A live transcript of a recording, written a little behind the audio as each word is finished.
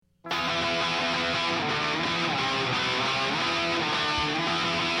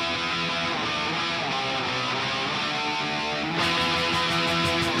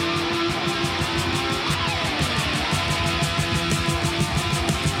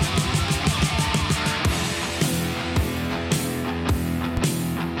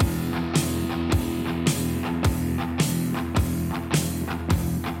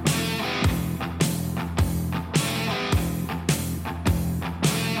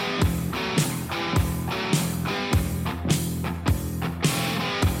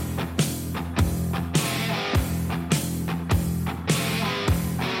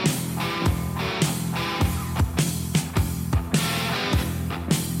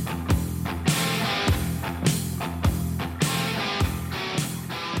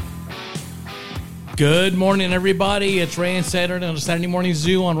Good morning, everybody. It's Ray and Sandra on the Saturday Morning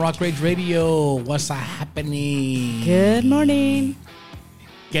Zoo on Rock Rage Radio. What's happening? Good morning.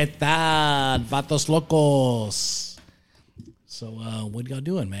 ¿Qué tal, vatos locos? So, what y'all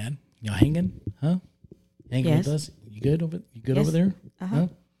doing, man? Y'all hanging? Huh? Hanging Yes. with us? You good over? You good Yes. over there? Uh-huh. Huh?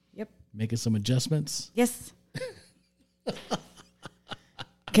 Yep. Making some adjustments. Yes.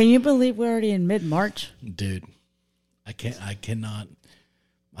 Can you believe we're already in mid-March? Dude, I cannot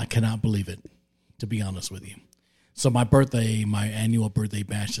believe it, to be honest with you. So my annual birthday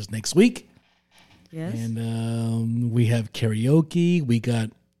bash is next week. Yes. And we have karaoke. We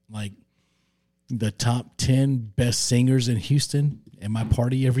got like the top 10 best singers in Houston at my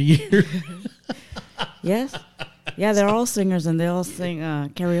party every year. Yes. Yeah, they're all singers and they all sing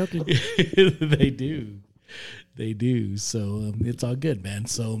karaoke. They do. So it's all good, man.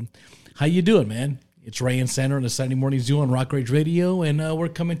 So how you doing, man? It's Ray and Sandra on the Saturday Morning Zoo on Rock Rage Radio, and we're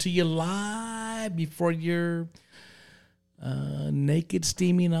coming to you live before your naked,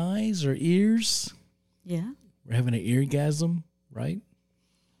 steaming eyes or ears. Yeah. We're having an eargasm, right?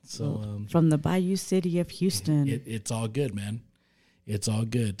 So from the Bayou City of Houston. it's all good, man. It's all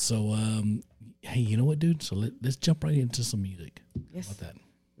good. So, hey, you know what, dude? So let's jump right into some music. Yes. How about that?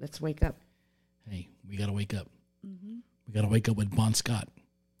 Let's wake up. Hey, we got to wake up. Mm-hmm. We got to wake up with Bon Scott.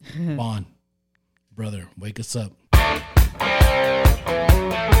 Bon, brother, wake us up.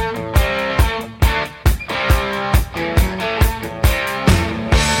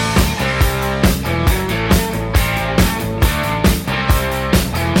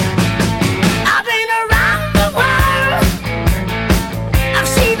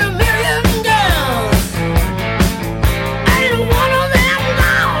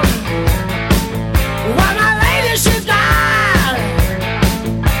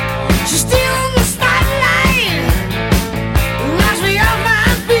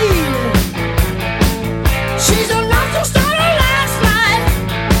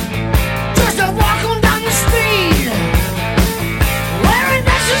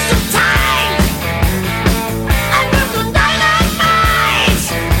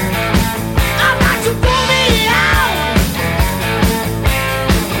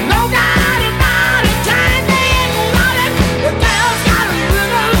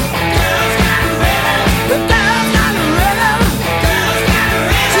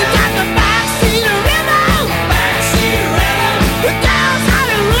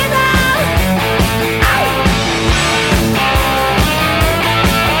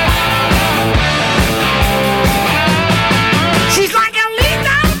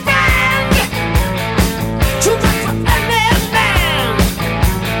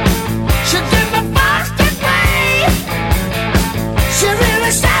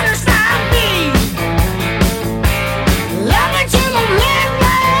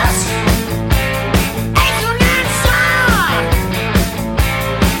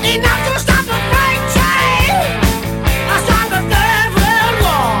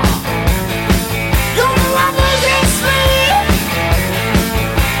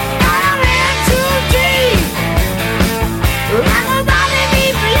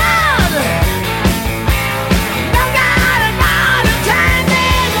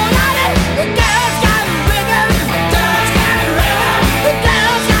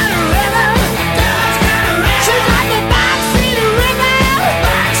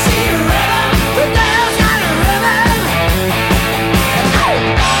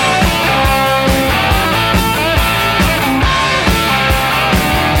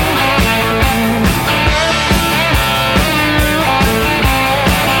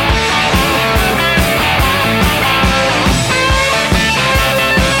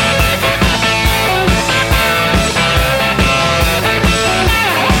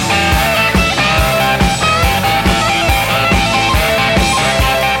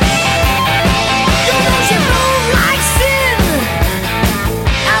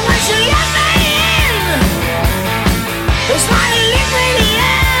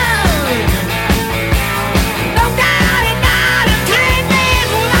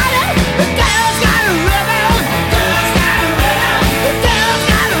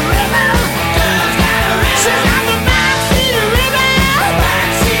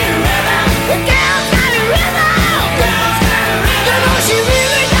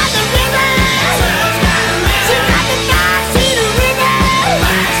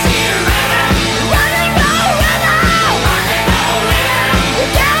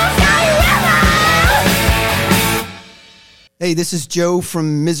 Hey, this is Joe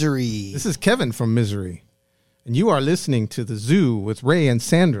from Misery. This is Kevin from Misery. And you are listening to The Zoo with Ray and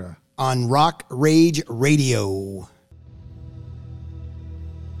Sandra on Rock Rage Radio.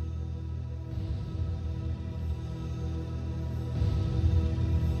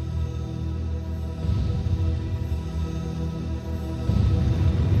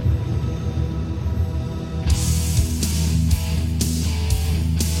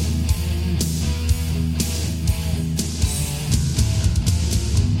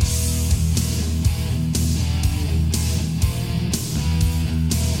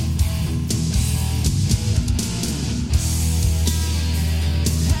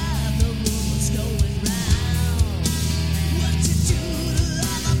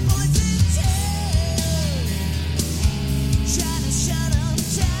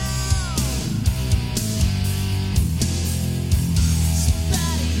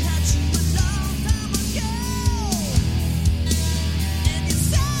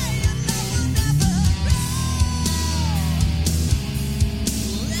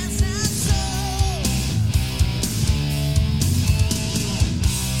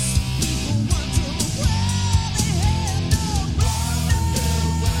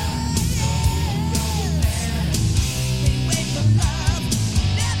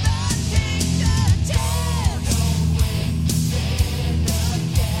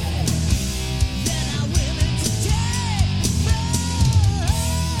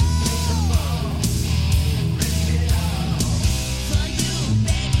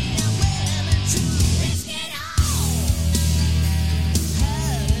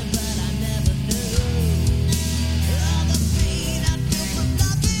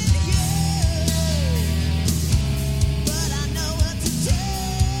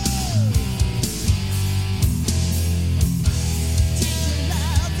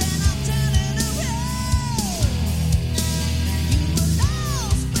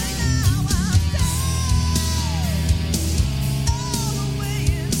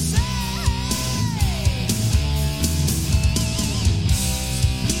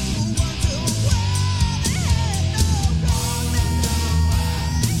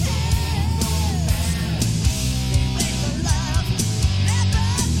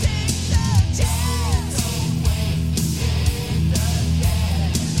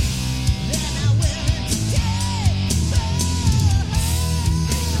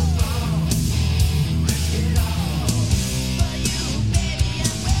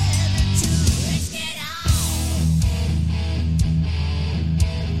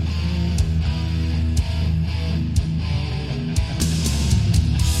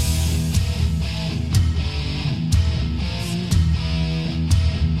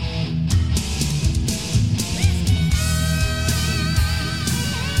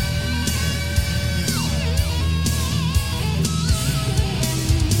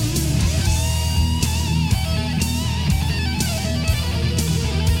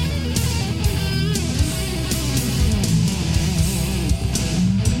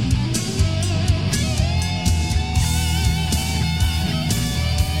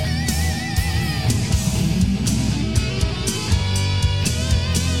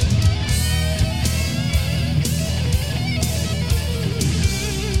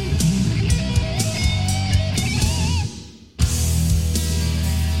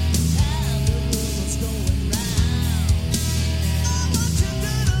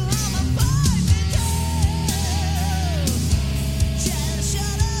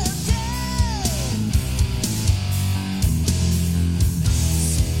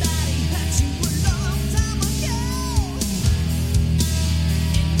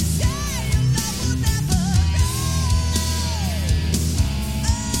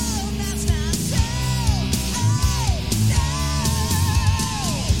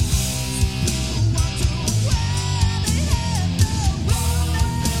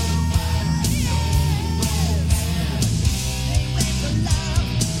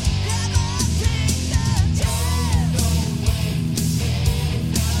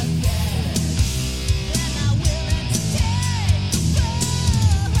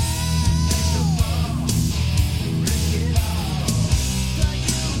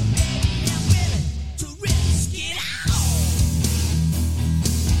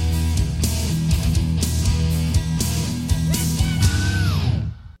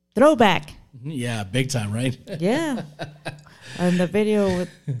 Throwback. Yeah, big time, right? Yeah. And the video with,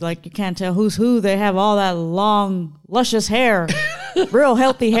 like, you can't tell who's who. They have all that long, luscious hair. Real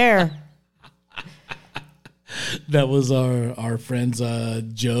healthy hair. That was our friends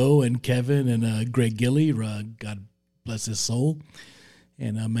Joe and Kevin and Greg Gilly. God bless his soul.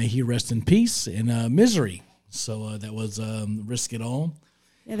 And may he rest in peace and misery. So that was Risk It All.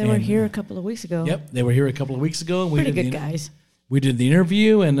 Yeah, they were here a couple of weeks ago. Yep, they were here a couple of weeks ago. And Pretty good guys. We did the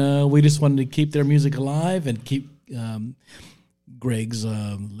interview, and we just wanted to keep their music alive and keep Greg's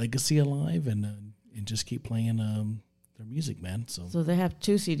legacy alive and just keep playing their music, man. So they have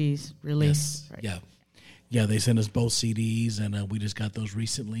 2 CDs released. Yes, right? yeah. Yeah, they sent us both CDs, and we just got those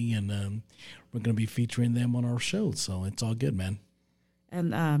recently, and we're going to be featuring them on our show. So it's all good, man.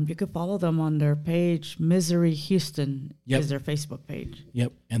 And you can follow them on their page. Misery Houston is their Facebook page.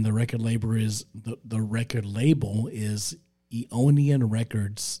 Yep, and the record label is the record label is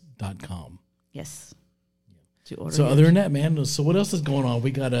EonianRecords.com. Yes. To order So other than that, man, so what else is going on?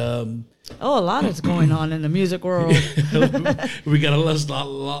 We got a lot is going on in the music world. we got a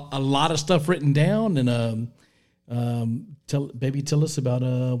lot of stuff written down, and tell us about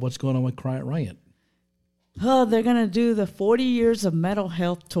what's going on with Quiet Riot. Oh, they're gonna do the 40 Years of Mental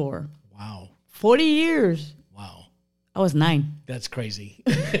Health tour. Wow, 40 years. Wow, I was 9. That's crazy.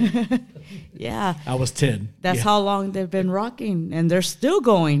 Yeah, I was 10. That's how long they've been rocking, and they're still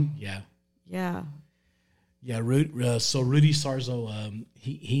going. Yeah. Yeah. So Rudy Sarzo,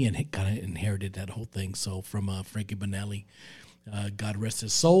 he kind of inherited that whole thing. So from Frankie Bonelli, God rest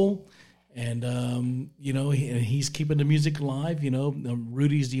his soul, and he's keeping the music alive.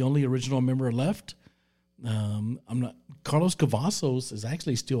 Rudy's the only original member left. Carlos Cavazos is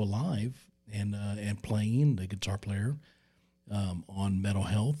actually still alive and playing, the guitar player on Mental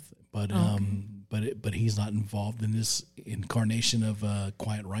Health, but he's not involved in this incarnation of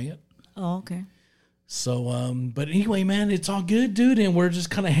Quiet Riot. Oh, okay. So, but anyway, man, it's all good, dude, and we're just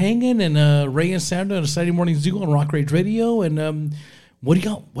kind of hanging. And Ray and Sandra on a Saturday morning Zoo on Rock Rage Radio. And what do you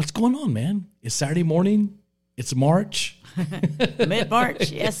got? What's going on, man? It's Saturday morning. It's March. Mid-March,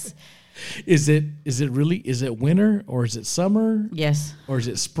 yes. Is it winter or is it summer? Yes. Or is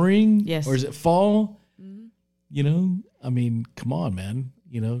it spring? Yes. Or is it fall? Mm-hmm. I mean, come on, man.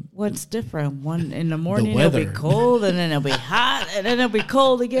 What's different? One in the morning it'll be cold, and then it'll be hot, and then it'll be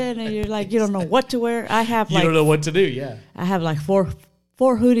cold again, and you're like, you don't know what to wear. I have you don't know what to do. Yeah. I have like four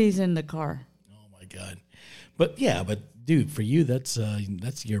hoodies in the car. Oh my God. But dude, for you that's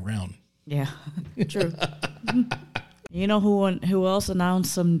year round. Yeah. True. You know who else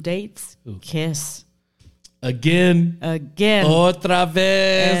announced some dates? Who? Kiss. Again. Otra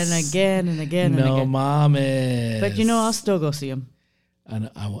vez. And again and again no and again. mames. But I'll still go see them.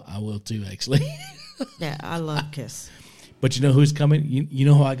 And I will too, actually. Yeah, I love Kiss. But you know who's coming? You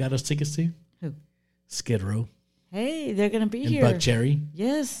know who I got us tickets to? Who? Skid Row. Hey, they're going to be here. Buck Cherry.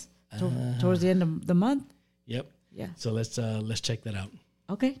 Yes. Towards the end of the month. Yep. Yeah. So let's check that out.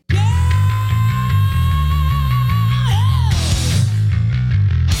 Okay.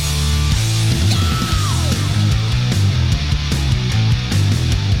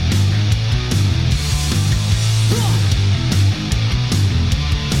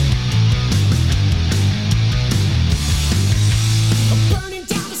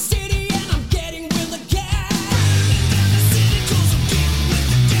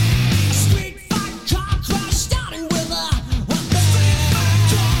 Street fight, car crash, starting with a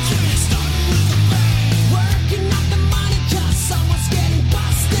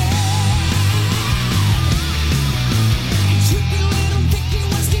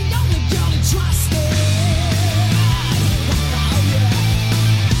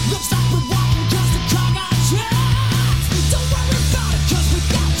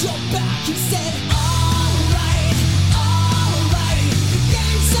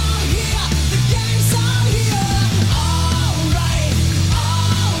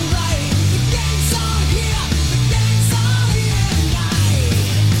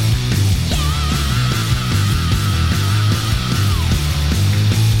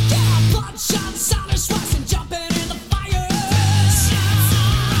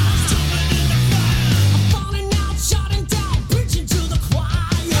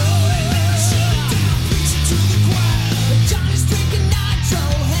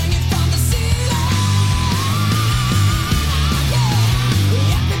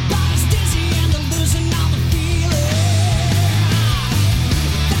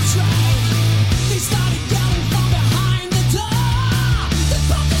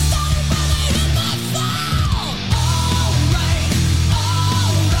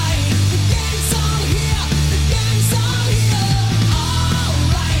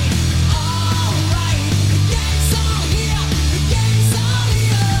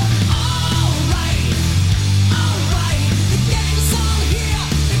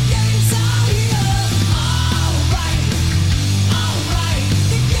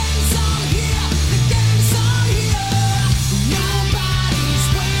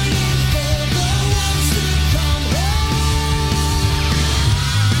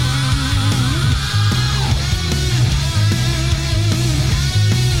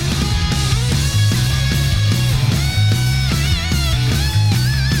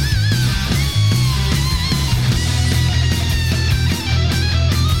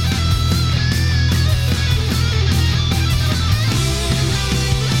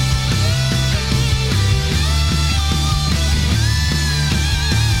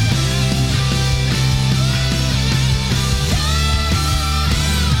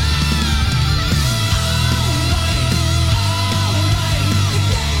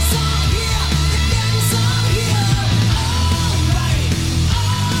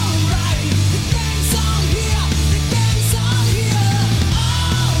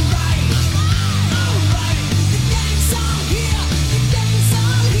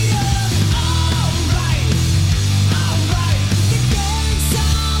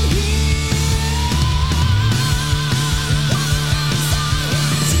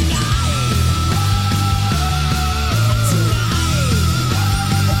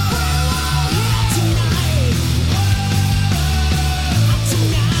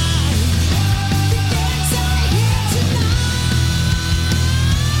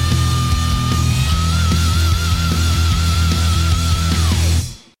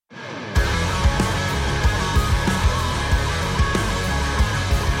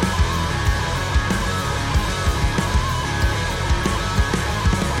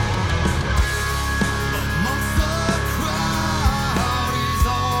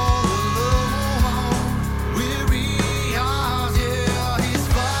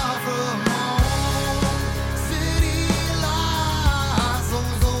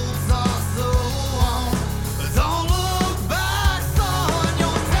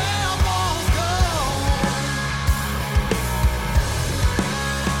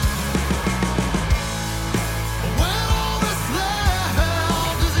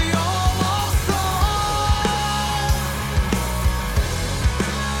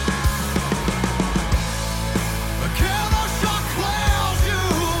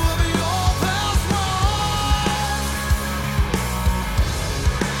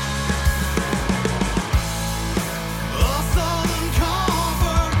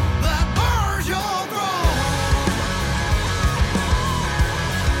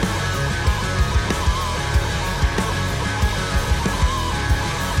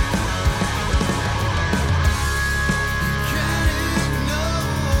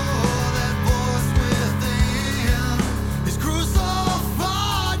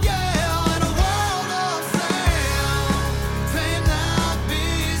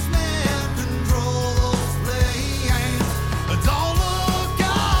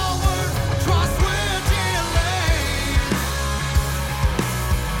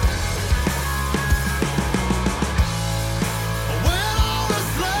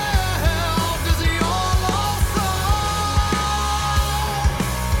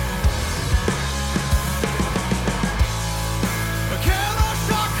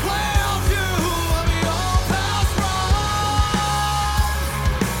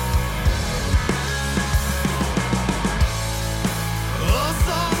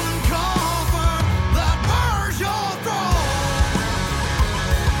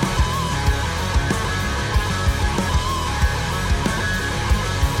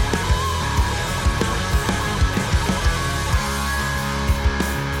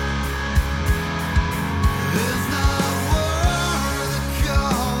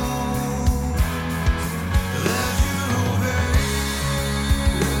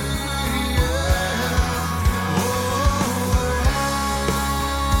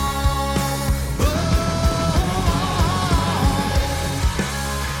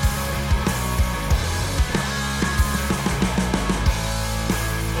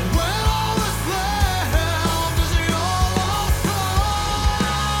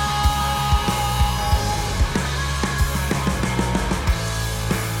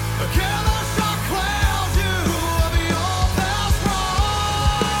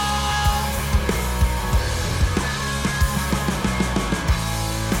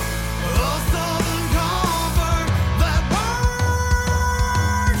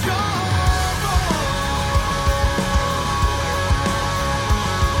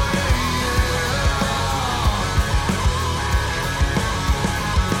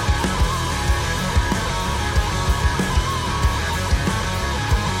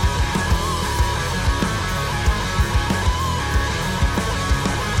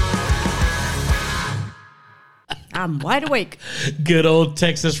I'm wide awake. Good old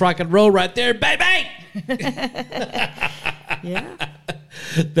Texas rock and roll right there, baby. Yeah.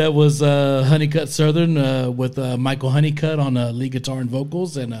 That was Honeycutt Southern with Michael Honeycutt on lead guitar and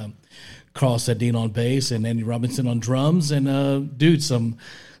vocals, and Carl Sardine on bass, and Andy Robinson on drums. And dude, some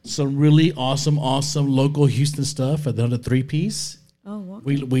really awesome local Houston stuff. Another 3-piece. Oh,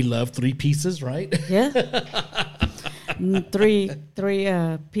 okay. We love 3 pieces, right? Yeah.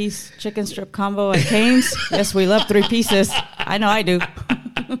 3 piece chicken strip combo at Cane's. Yes, we love 3 pieces. I know I do.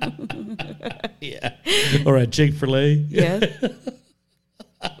 Yeah. All right, Chick-fil-A. Yes.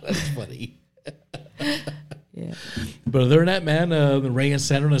 That's funny. Yeah. But other than that, man, the Ray and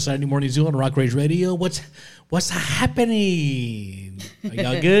Sandra on the Saturday Morning Zoo on Rock Rage Radio. What's happening? Are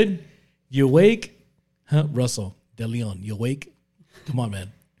y'all good? You awake? Huh? Russell DeLeon, you awake? Come on,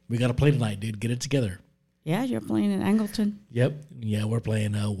 man. We got to play tonight, dude. Get it together. Yeah, you're playing in Angleton. Yep. Yeah, we're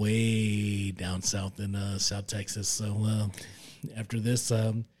playing way down south in South Texas. So after this,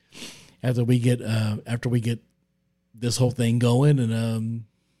 after we get this whole thing going and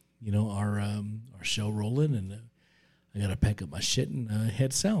our show rolling, and I gotta pack up my shit and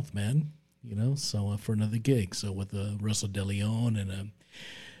head south, man. So for another gig. So with Russell DeLeon and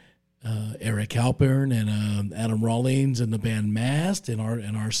Eric Halpern and Adam Rawlings and the band Mast and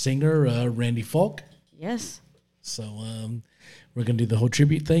our singer Randy Falk. Yes. So we're gonna do the whole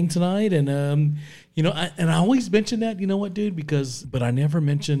tribute thing tonight, and I always mention that. You know what, dude? But I never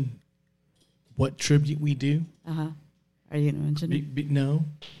mention what tribute we do. Are you gonna mention it? No.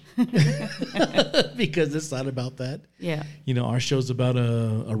 Because it's not about that. Yeah. Our show's about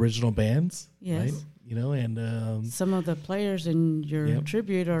original bands. Yes. Right? And some of the players in your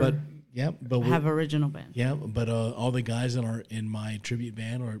tribute have original bands. Yeah, but all the guys in my tribute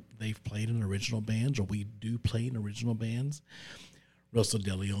band they've played in original bands, or we do play in original bands. Russell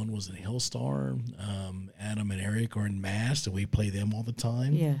DeLeon was in Helstar. Adam and Eric are in Mast, and we play them all the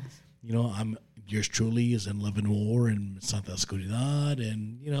time. Yes. Yours truly is in Love and War and Santa Oscuridad,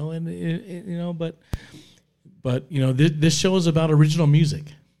 and but this show is about original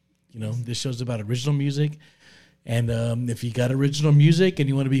music. This show's about original music, and if you got original music and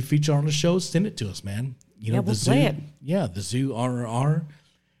you want to be featured on the show, send it to us, man. We'll play it. Yeah, the zoo RRR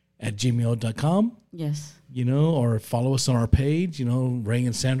at gmail.com. Yes. Or follow us on our page. Ray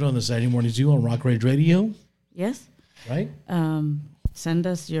and Sandra on the Saturday Morning Zoo on Rock Rage Radio. Yes. Right. Send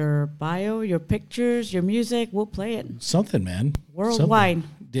us your bio, your pictures, your music. We'll play it. Something, man. Worldwide.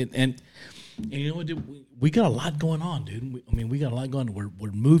 Something. And you know what, dude? We got a lot going on, dude. We got a lot going on.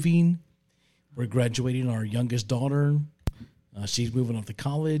 We're moving. We're graduating our youngest daughter. She's moving off to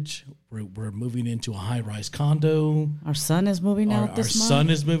college. We're moving into a high-rise condo. Our son is moving out this month. Our son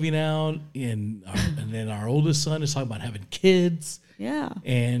is moving out, and then our oldest son is talking about having kids. Yeah.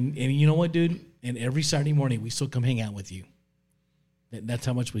 And you know what, dude? And every Saturday morning, we still come hang out with you. That's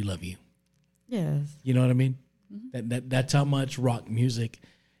how much we love you. Yes. You know what I mean? Mm-hmm. That's how much rock music,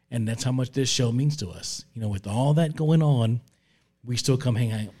 and that's how much this show means to us. With all that going on, we still come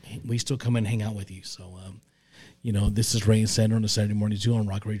hang out. We still come and hang out with you. So, this is Ray and Sandra on the Saturday Morning Zoo on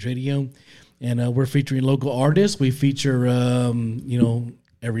Rock Rage Radio, and we're featuring local artists. We feature,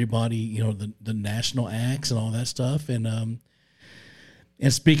 everybody, the national acts and all that stuff, and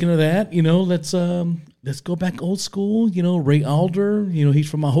speaking of that, let's go back old school. Ray Alder, he's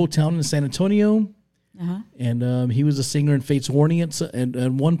from my hometown in San Antonio. And he was a singer in Fates Warning at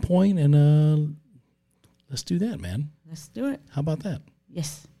one point. And let's do that, man. Let's do it. How about that?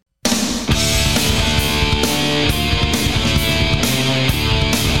 Yes.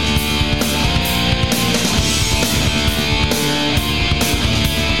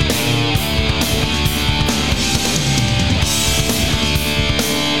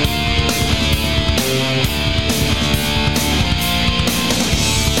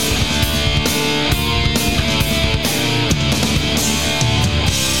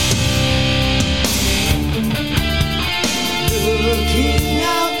 Looking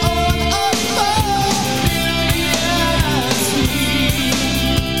out on a 4 billion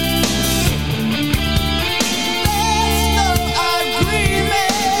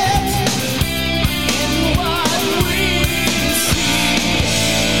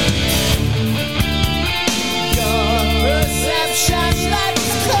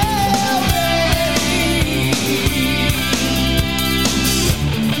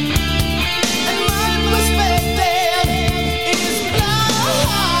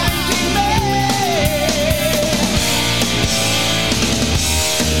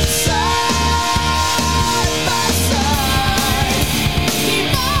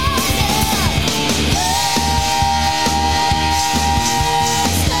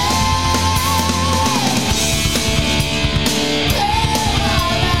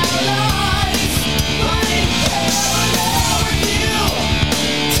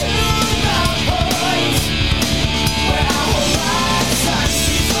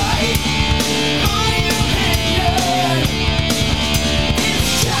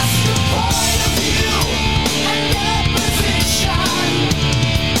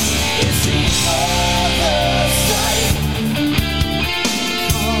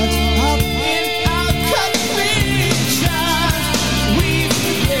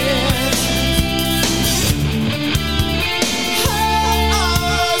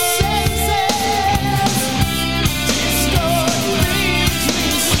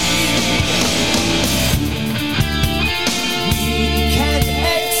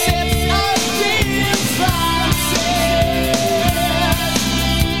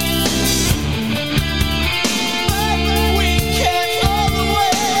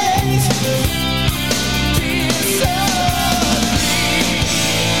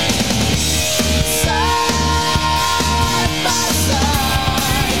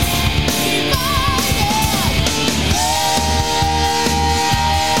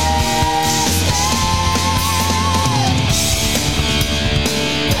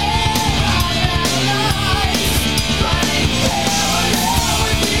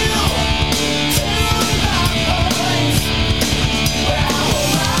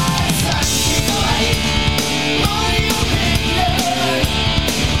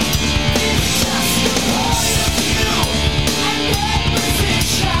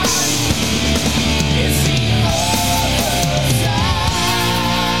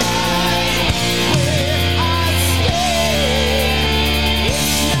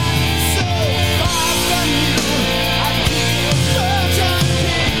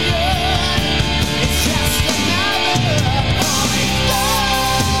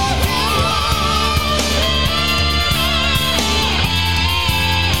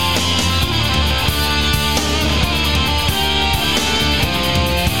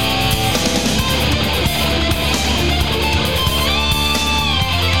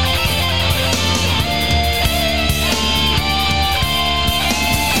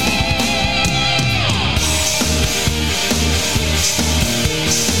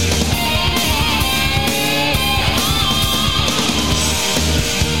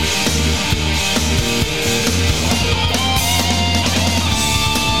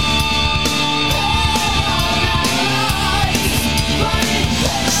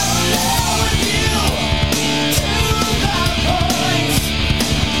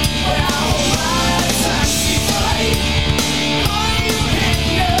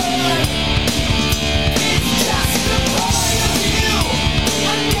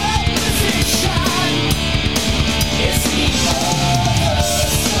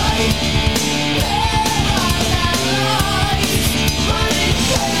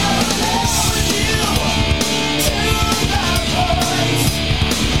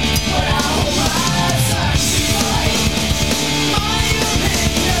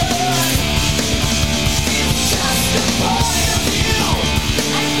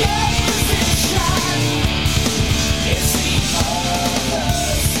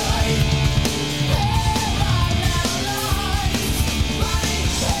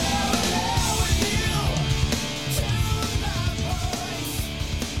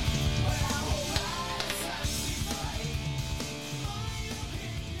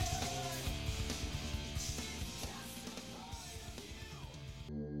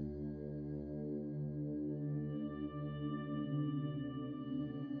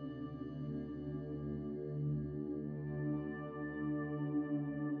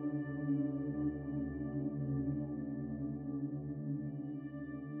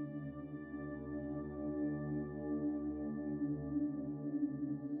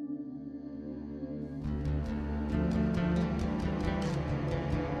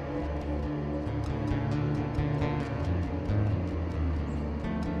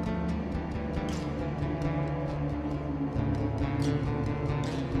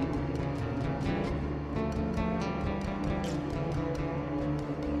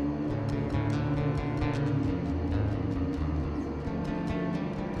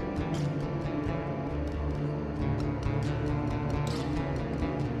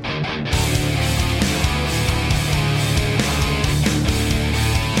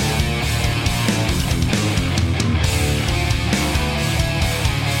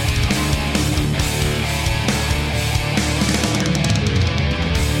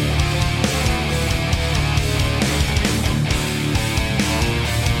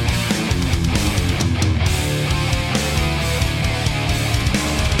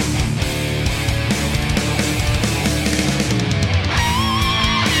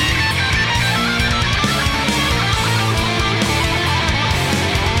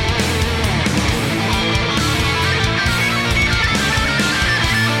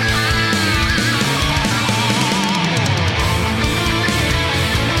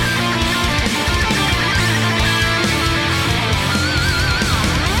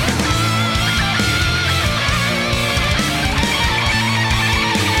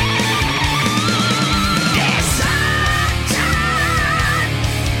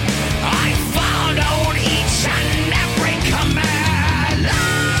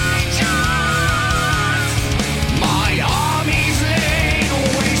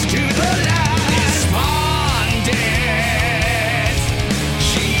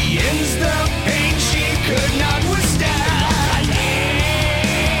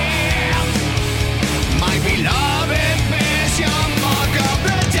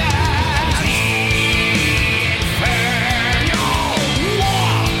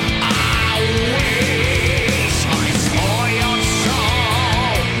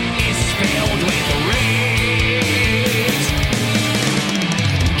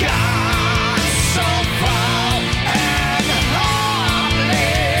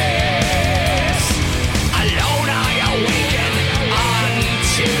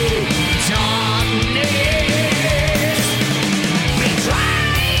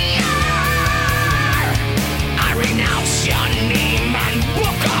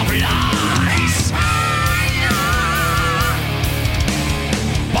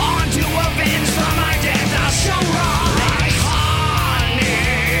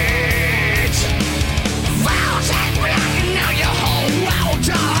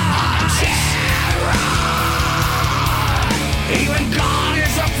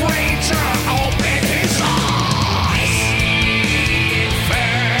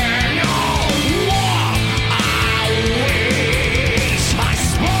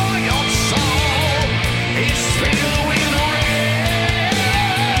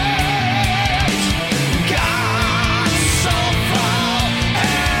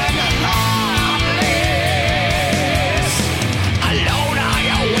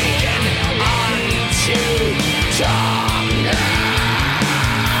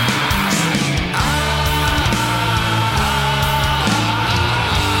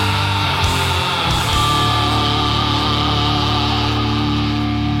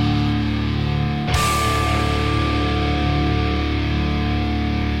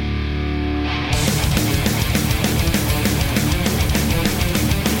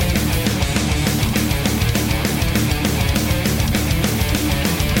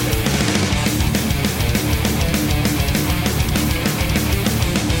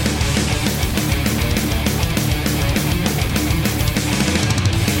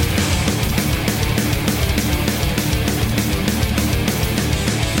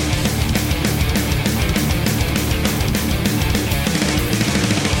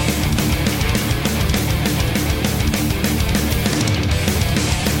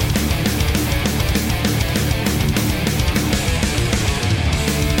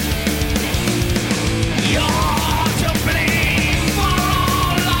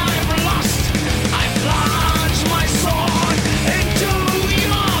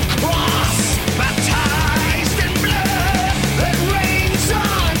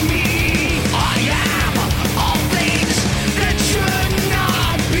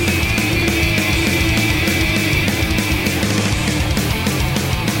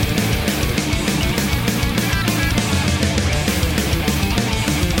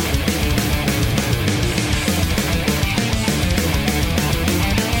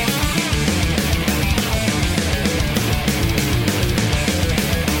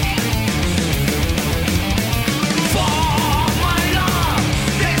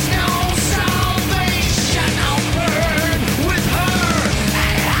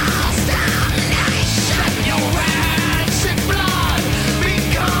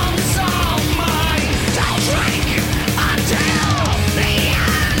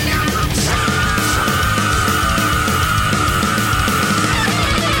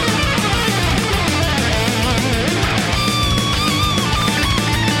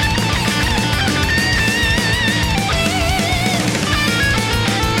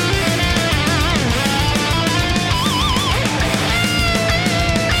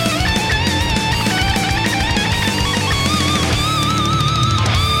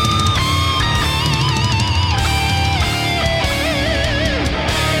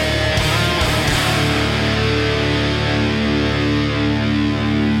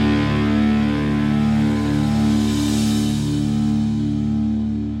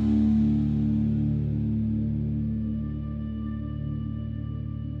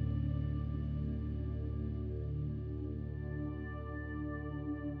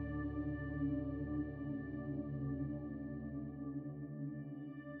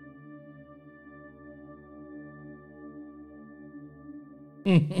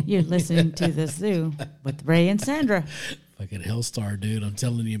You're listening to The Zoo with Ray and Sandra. Fucking Helstar, dude. I'm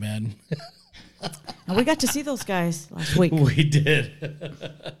telling you, man. And we got to see those guys last week. We did.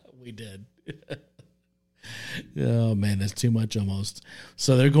 We did. Oh man, that's too much almost.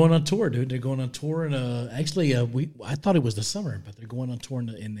 So they're going on tour, dude. They're going on tour, and actually, I thought it was the summer, but they're going on tour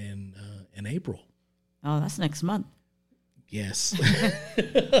in April. Oh, that's next month. Yes.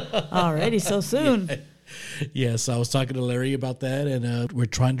 Already so soon. Yes, I was talking to Larry about that, and we're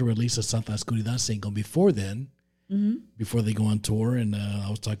trying to release a Santa Oscuridad single before then, before they go on tour. And I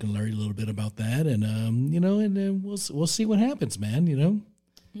was talking to Larry a little bit about that, and and then we'll see what happens, man.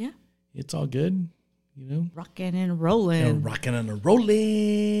 Yeah, it's all good. Rocking and rolling. Rocking and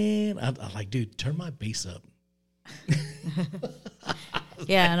rolling. I like, dude, turn my bass up.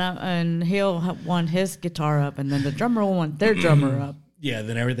 Yeah, and he'll want his guitar up, and then the drummer will want their drummer up. Yeah,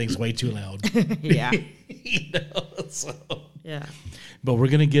 then everything's way too loud. Yeah. So. Yeah. But we're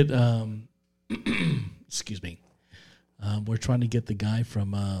going to get, excuse me, we're trying to get the guy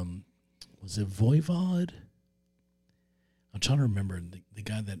from, was it Voivod? I'm trying to remember the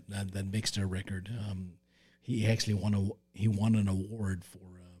guy that mixed our record. He actually won an award for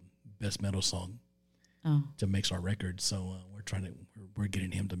best metal song to mix our record. So we're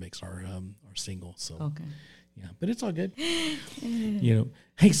getting him to mix our single. So okay. Yeah, but it's all good.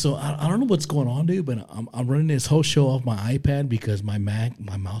 Hey, so I don't know what's going on, dude, but I'm running this whole show off my iPad because my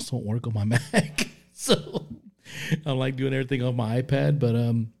mouse won't work on my Mac. So I like doing everything off my iPad, but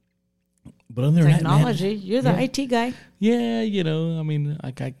other than technology, that, man, you're the IT guy. Yeah, I mean,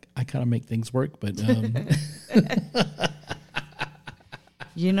 I kind of make things work, but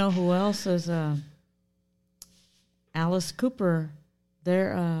you know who else is Alice Cooper?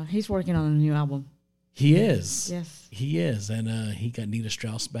 He's working on a new album. He is. Yes. He is. And he got Nita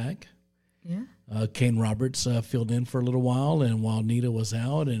Strauss back. Yeah. Kane Roberts filled in for a little while, and while Nita was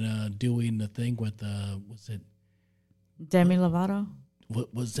out and doing the thing with, was it? Demi Lovato?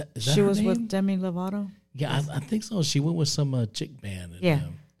 What was that? Is she that her was name? with Demi Lovato? Yeah, I think so. She went with some chick band. And, yeah.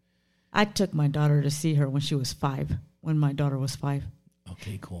 I took my daughter to see her when she was 5, when my daughter was 5.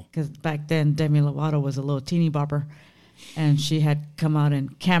 Okay, cool. Because back then, Demi Lovato was a little teeny bopper. And she had come out in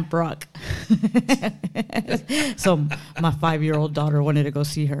Camp Rock. So my 5-year-old daughter wanted to go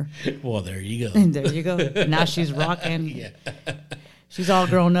see her. Well, there you go. And there you go. Now she's rocking. Yeah. She's all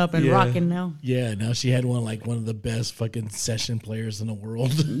grown up and rocking now. Yeah, now she had one of the best fucking session players in the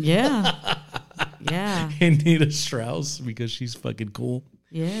world. Yeah. Yeah. And Nita Strauss, because she's fucking cool.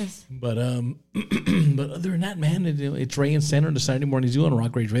 Yes. But but other than that, man, it's Ray and Sandra on the Saturday Morning Zoo on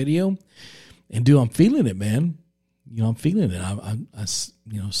Rock Rage Radio. And dude, I'm feeling it, man. I'm feeling it. I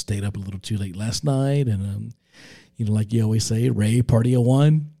stayed up a little too late last night, and like you always say, Ray, party of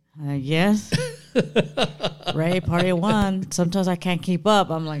one. Yes. Ray, party of one. Sometimes I can't keep up.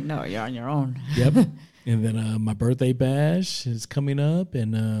 I'm like, no, you're on your own. Yep. And then my birthday bash is coming up,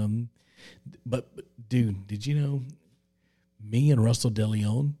 and but dude, did you know me and Russell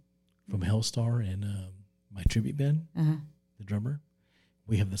DeLeon from Helstar and my tribute band, the drummer,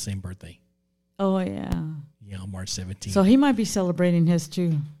 we have the same birthday. Oh yeah. Yeah, on March 17th. So he might be celebrating his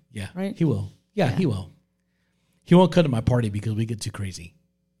too. Yeah, right. He will. Yeah, he will. He won't come to my party because we get too crazy.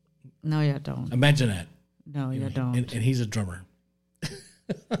 No, you don't. Imagine that. No, you don't. And he's a drummer.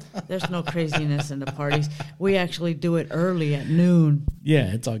 There's no craziness in the parties. We actually do it early at noon.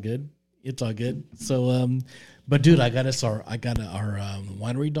 Yeah, it's all good. It's all good. So, but dude, I got our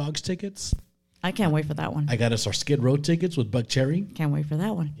Winery Dogs tickets. I can't wait for that one. I got us our Skid Row tickets with Buck Cherry. Can't wait for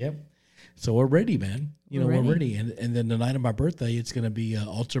that one. Yep. So we're ready, man. We're ready. And then the night of my birthday, it's going to be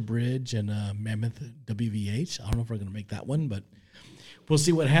Alter Bridge and Mammoth WVH. I don't know if we're going to make that one, but we'll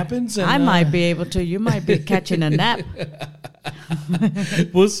see what happens. And, I might be able to. You might be catching a nap.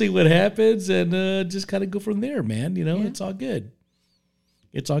 We'll see what happens and just kind of go from there, man. It's all good.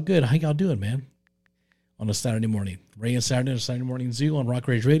 It's all good. How y'all doing, man? On a Saturday morning. Ray and Saturday on a Saturday Morning Zoo on Rock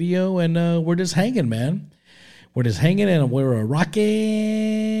Rage Radio, and we're just hanging, man. We're just hanging and we're rocking.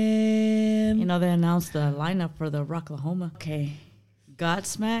 They announced the lineup for the Rocklahoma. Okay.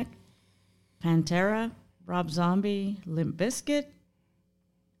 Godsmack, Pantera, Rob Zombie, Limp Bizkit,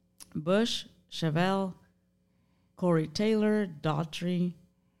 Bush, Chevelle, Corey Taylor, Daughtry,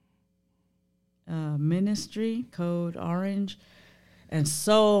 Ministry, Code Orange, and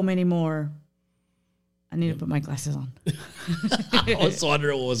so many more. I need to put my glasses on. I was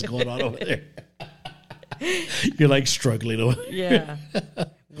wondering what was going on over there. You're like struggling over there. Yeah.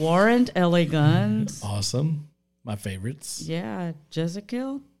 Warrant, LA Guns. Awesome. My favorites. Yeah.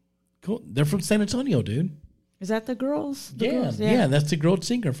 Jezebel. Cool. They're from San Antonio, dude. Is that the girls? Yeah. That's the girl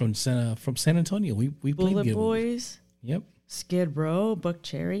singer from San Antonio. We played Bullet good. Boys. Yep. Skid Row, Buck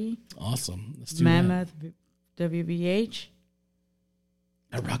Cherry, Awesome. Let's do Mammoth, WVH.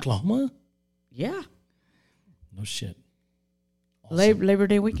 that. At Rocklahoma? Yeah. No shit. Labor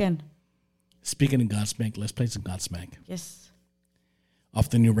Day weekend. Speaking of Godsmack, let's play some Godsmack. Yes. Off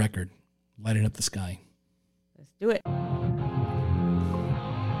the new record, Lighting Up the Sky. Let's do it.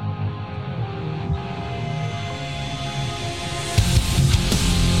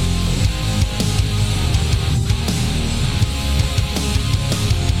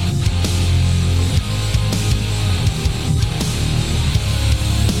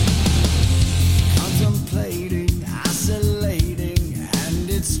 Contemplating, isolating, and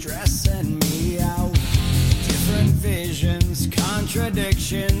it's stressing me out. Different visions,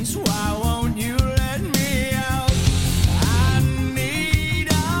 contradictions. Why won't you let me out? I need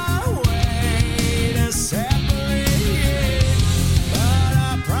a way to separate, but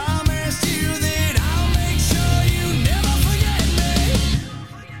I promised you that I'll make sure you never forget me.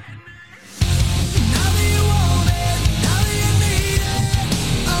 Now that you want it, now that you need it,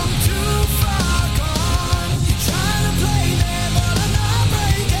 I'm too far gone. You're trying to play me, but I'm not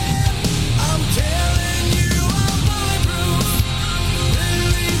breaking. I'm telling you I'm bulletproof.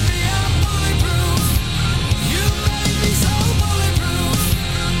 Believe me, I'm bulletproof. You made me so bulletproof,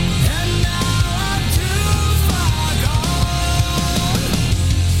 and now I'm too far gone.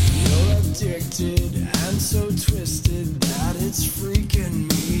 You're addicted and so twisted that it's freaking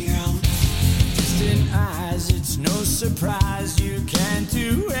me out. Distant eyes, it's no surprise you can't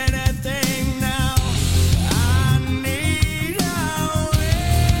do anything now. I need a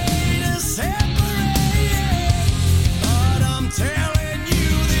way to separate, but I'm telling you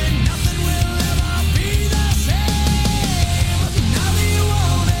that nothing will ever be the same. Now that you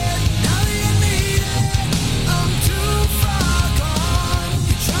want it, now that you need it, I'm too far gone.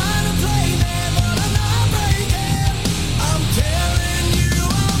 You're trying to play me, but I'm not breaking. I'm telling you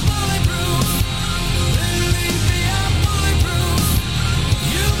I'm bulletproof. Believe me, I'm bulletproof.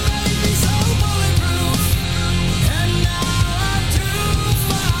 You made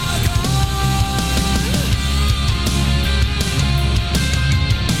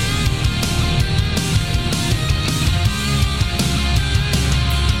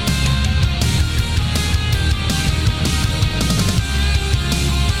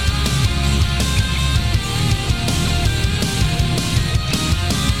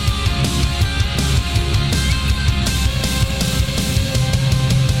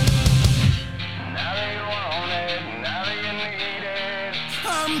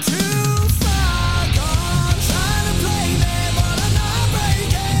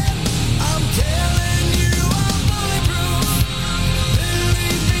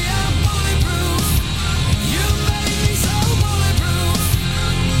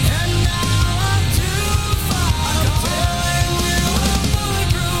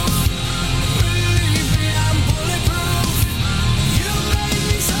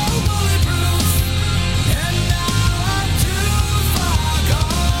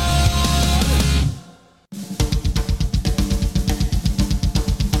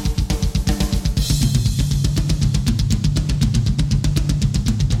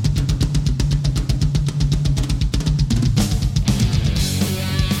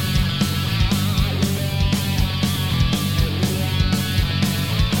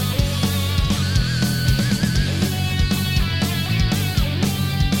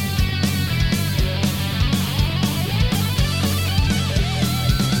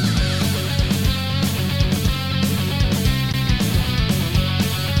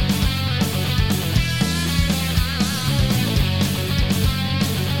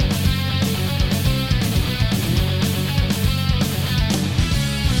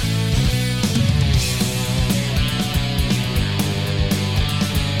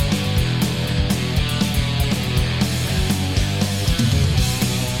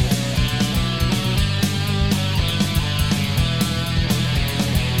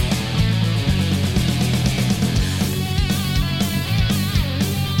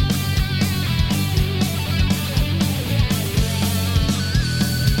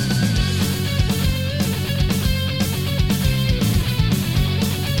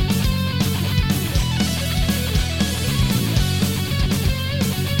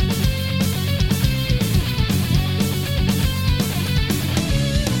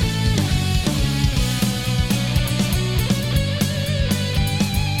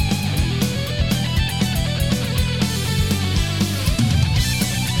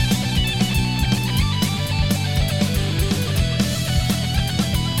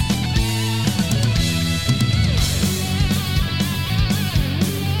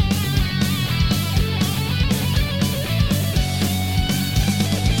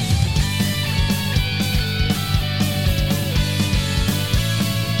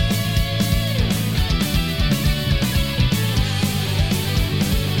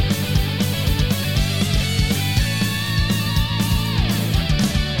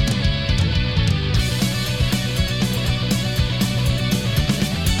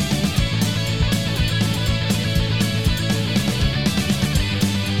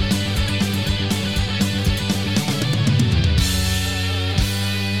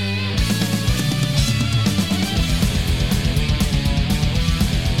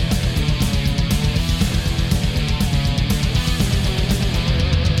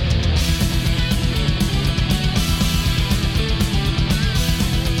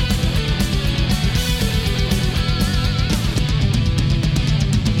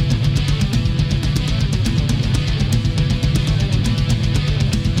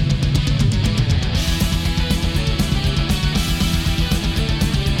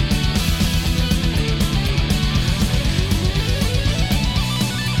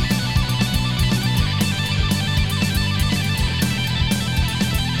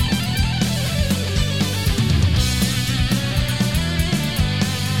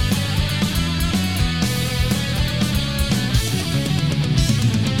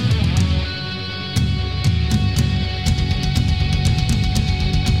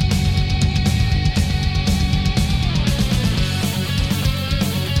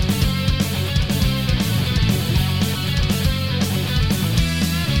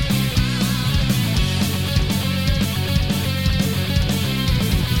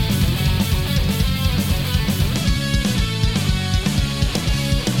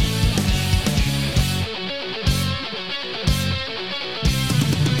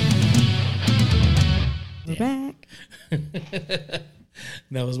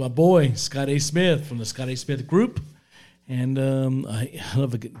That was my boy, Scott A. Smith from the Scott A. Smith Group. And a hell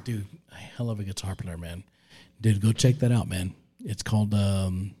of a guitar player, man. Dude, go check that out, man. It's called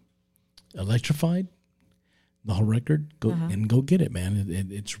Electrified, the whole record. Go get it, man.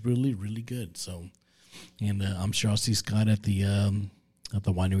 It's really, really good. So, and I'm sure I'll see Scott at the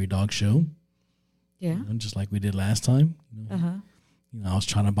Winery Dog Show. Yeah. You know, just like we did last time. You know, I was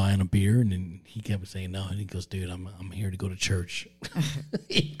trying to buy him a beer, and then he kept saying no. And he goes, "Dude, I'm here to go to church."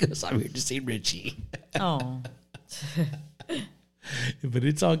 He goes, "I'm here to see Richie." Oh. But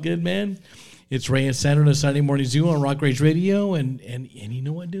it's all good, man. It's Ray and Sandra on a Sunday Morning Zoo on Rock Rage Radio, and you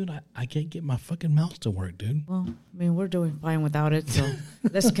know what, dude? I can't get my fucking mouse to work, dude. Well, I mean, we're doing fine without it, so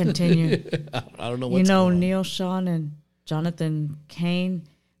let's continue. I don't know what's going going on. Neil Sean and Jonathan Kane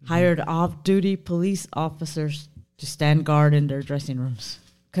hired off-duty police officers to stand guard in their dressing rooms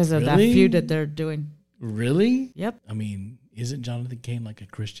because of that Really? feud that they're doing. Really? Yep. I mean, isn't Jonathan Kane like a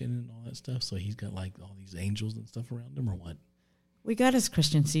Christian and all that stuff? So he's got like all these angels and stuff around him, or what? We got his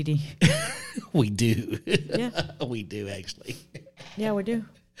Christian CD. We do. Yeah. We do, actually. Yeah, we do.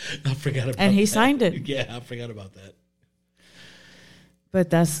 I forgot about that. And he signed it. Yeah, I forgot about that.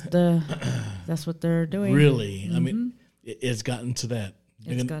 But that's what they're doing. Really? I mean, it's gotten to that.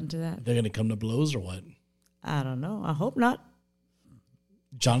 It's gotten to that. They're going to come to blows or what? I don't know. I hope not.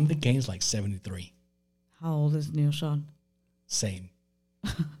 Jonathan Kane's like 73. How old is Neil Sean? Same.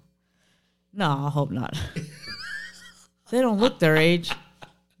 No, I hope not. They don't look their age.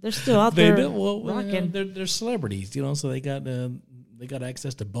 They're still out there rocking. They're celebrities, you know, so they got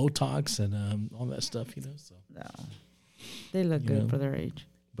access to Botox and all that stuff, you know. So, No. They look good know. for their age.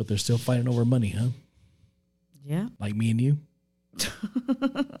 but they're still fighting over money, huh? Yeah. Like me and you.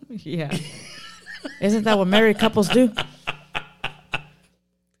 Yeah. Isn't that what married couples do?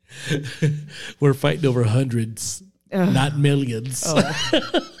 We're fighting over hundreds, not millions.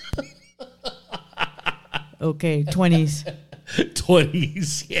 Oh. Okay, 20s.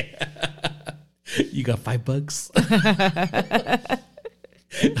 20s, yeah. You got $5?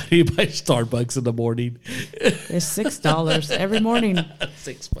 I need to buy Starbucks in the morning. It's $6 every morning.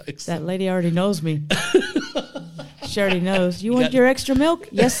 $6. That lady already knows me. She already knows. You want your extra milk?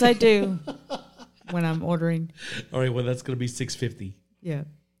 Yes, I do. When I'm ordering. All right, well, that's going to be $6.50. Yeah.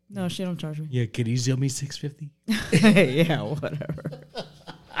 No, she don't charge me. Yeah, can you sell me $6.50? Yeah, whatever.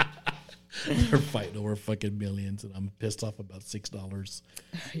 They're fighting over fucking millions, and I'm pissed off about $6.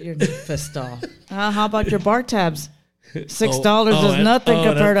 You're pissed off. How about your bar tabs? $6 Oh, is nothing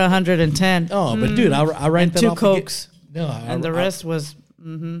compared to 110. Oh, but dude, I ran And that 2 off Cokes. No, And the rest was,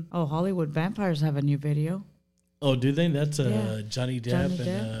 Oh, Hollywood Vampires have a new video Oh, do they? That's Yeah. Johnny Depp Johnny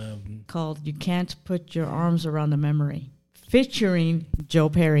and called You Can't Put Your Arms Around a Memory, featuring Joe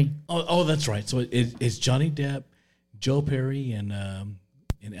Perry. oh, that's right. So it's Johnny Depp, Joe Perry, and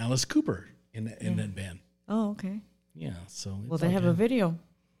Alice Cooper in that band. Oh, okay. Yeah. So Well, they have a video.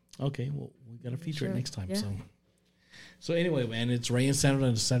 Okay, well, we got to feature Sure, it next time. yeah. So anyway, man, it's Ray and Sandra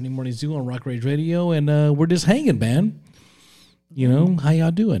on the Saturday Morning Zoo on Rock Rage Radio, and we're just hanging, man. You know, how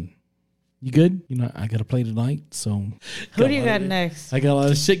y'all doing? You good? You know, I got to play tonight, so. Who do you got next? I got a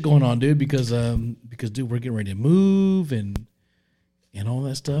lot of shit going on, dude, because dude, we're getting ready to move and all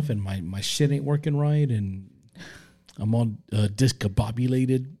that stuff, and my shit ain't working right, and I'm all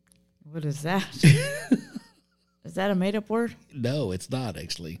discombobulated. What is that? Is that a made-up word? No, it's not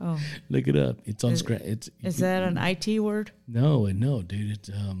actually. Oh. Look it up. It's on Scratch. Is that an IT word? No, dude. It's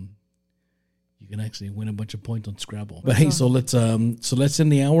you can actually win a bunch of points on Scrabble. But hey, so let's end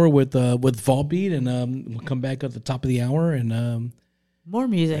the hour with Volbeat, and we'll come back at the top of the hour and More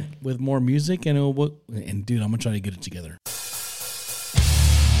music. with more music, and dude, I'm gonna try to get it together.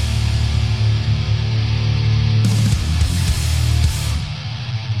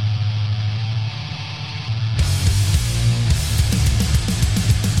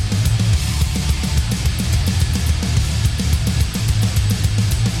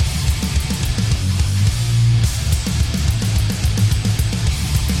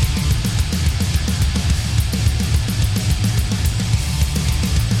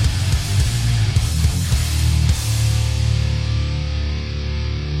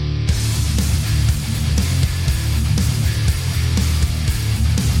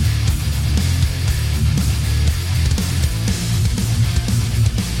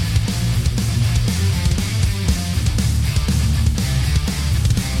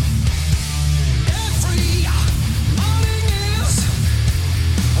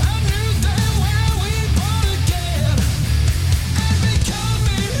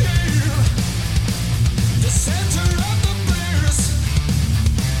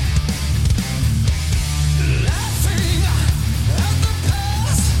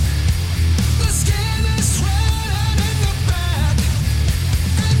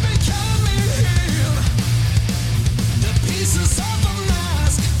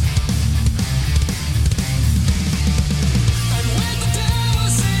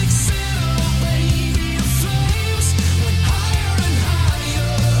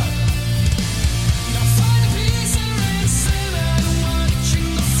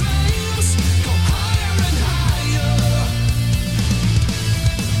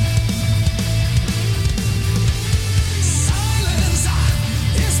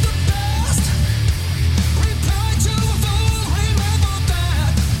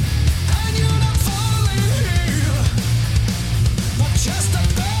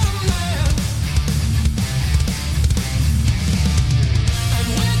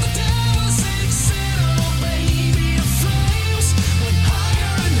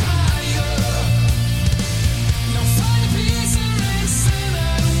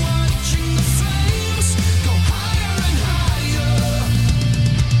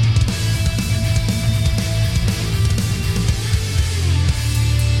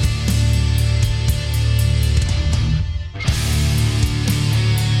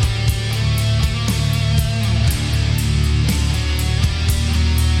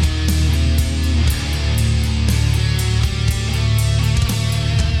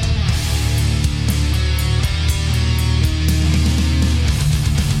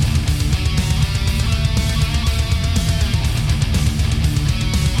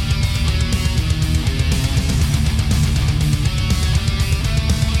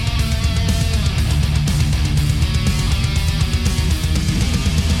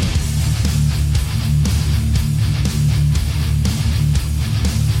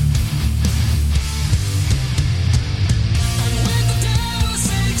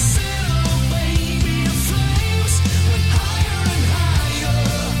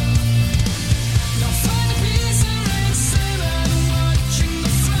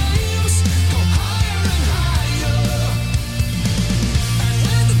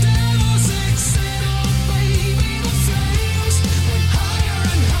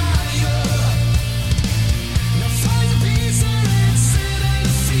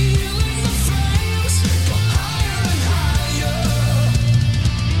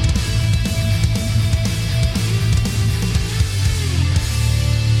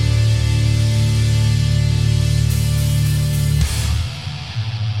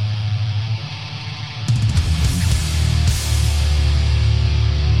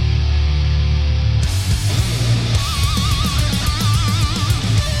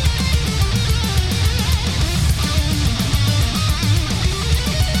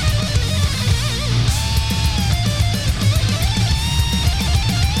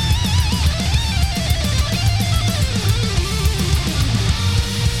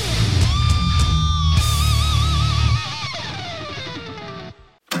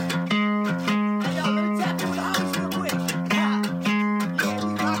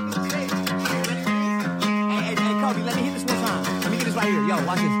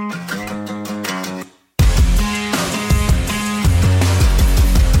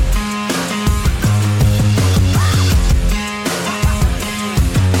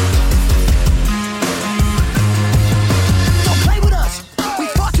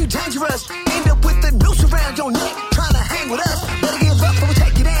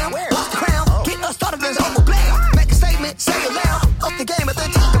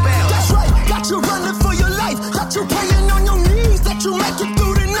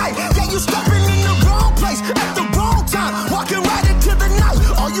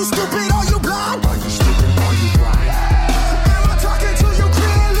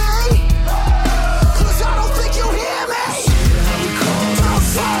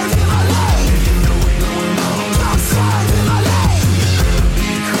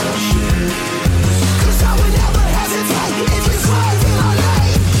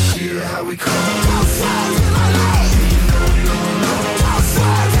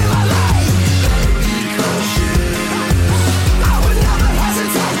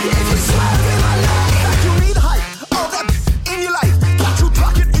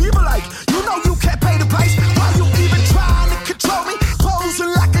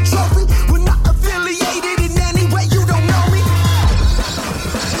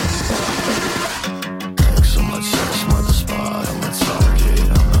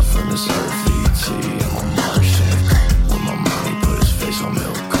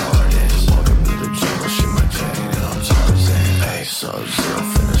 I'll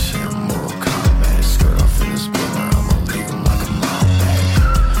finish him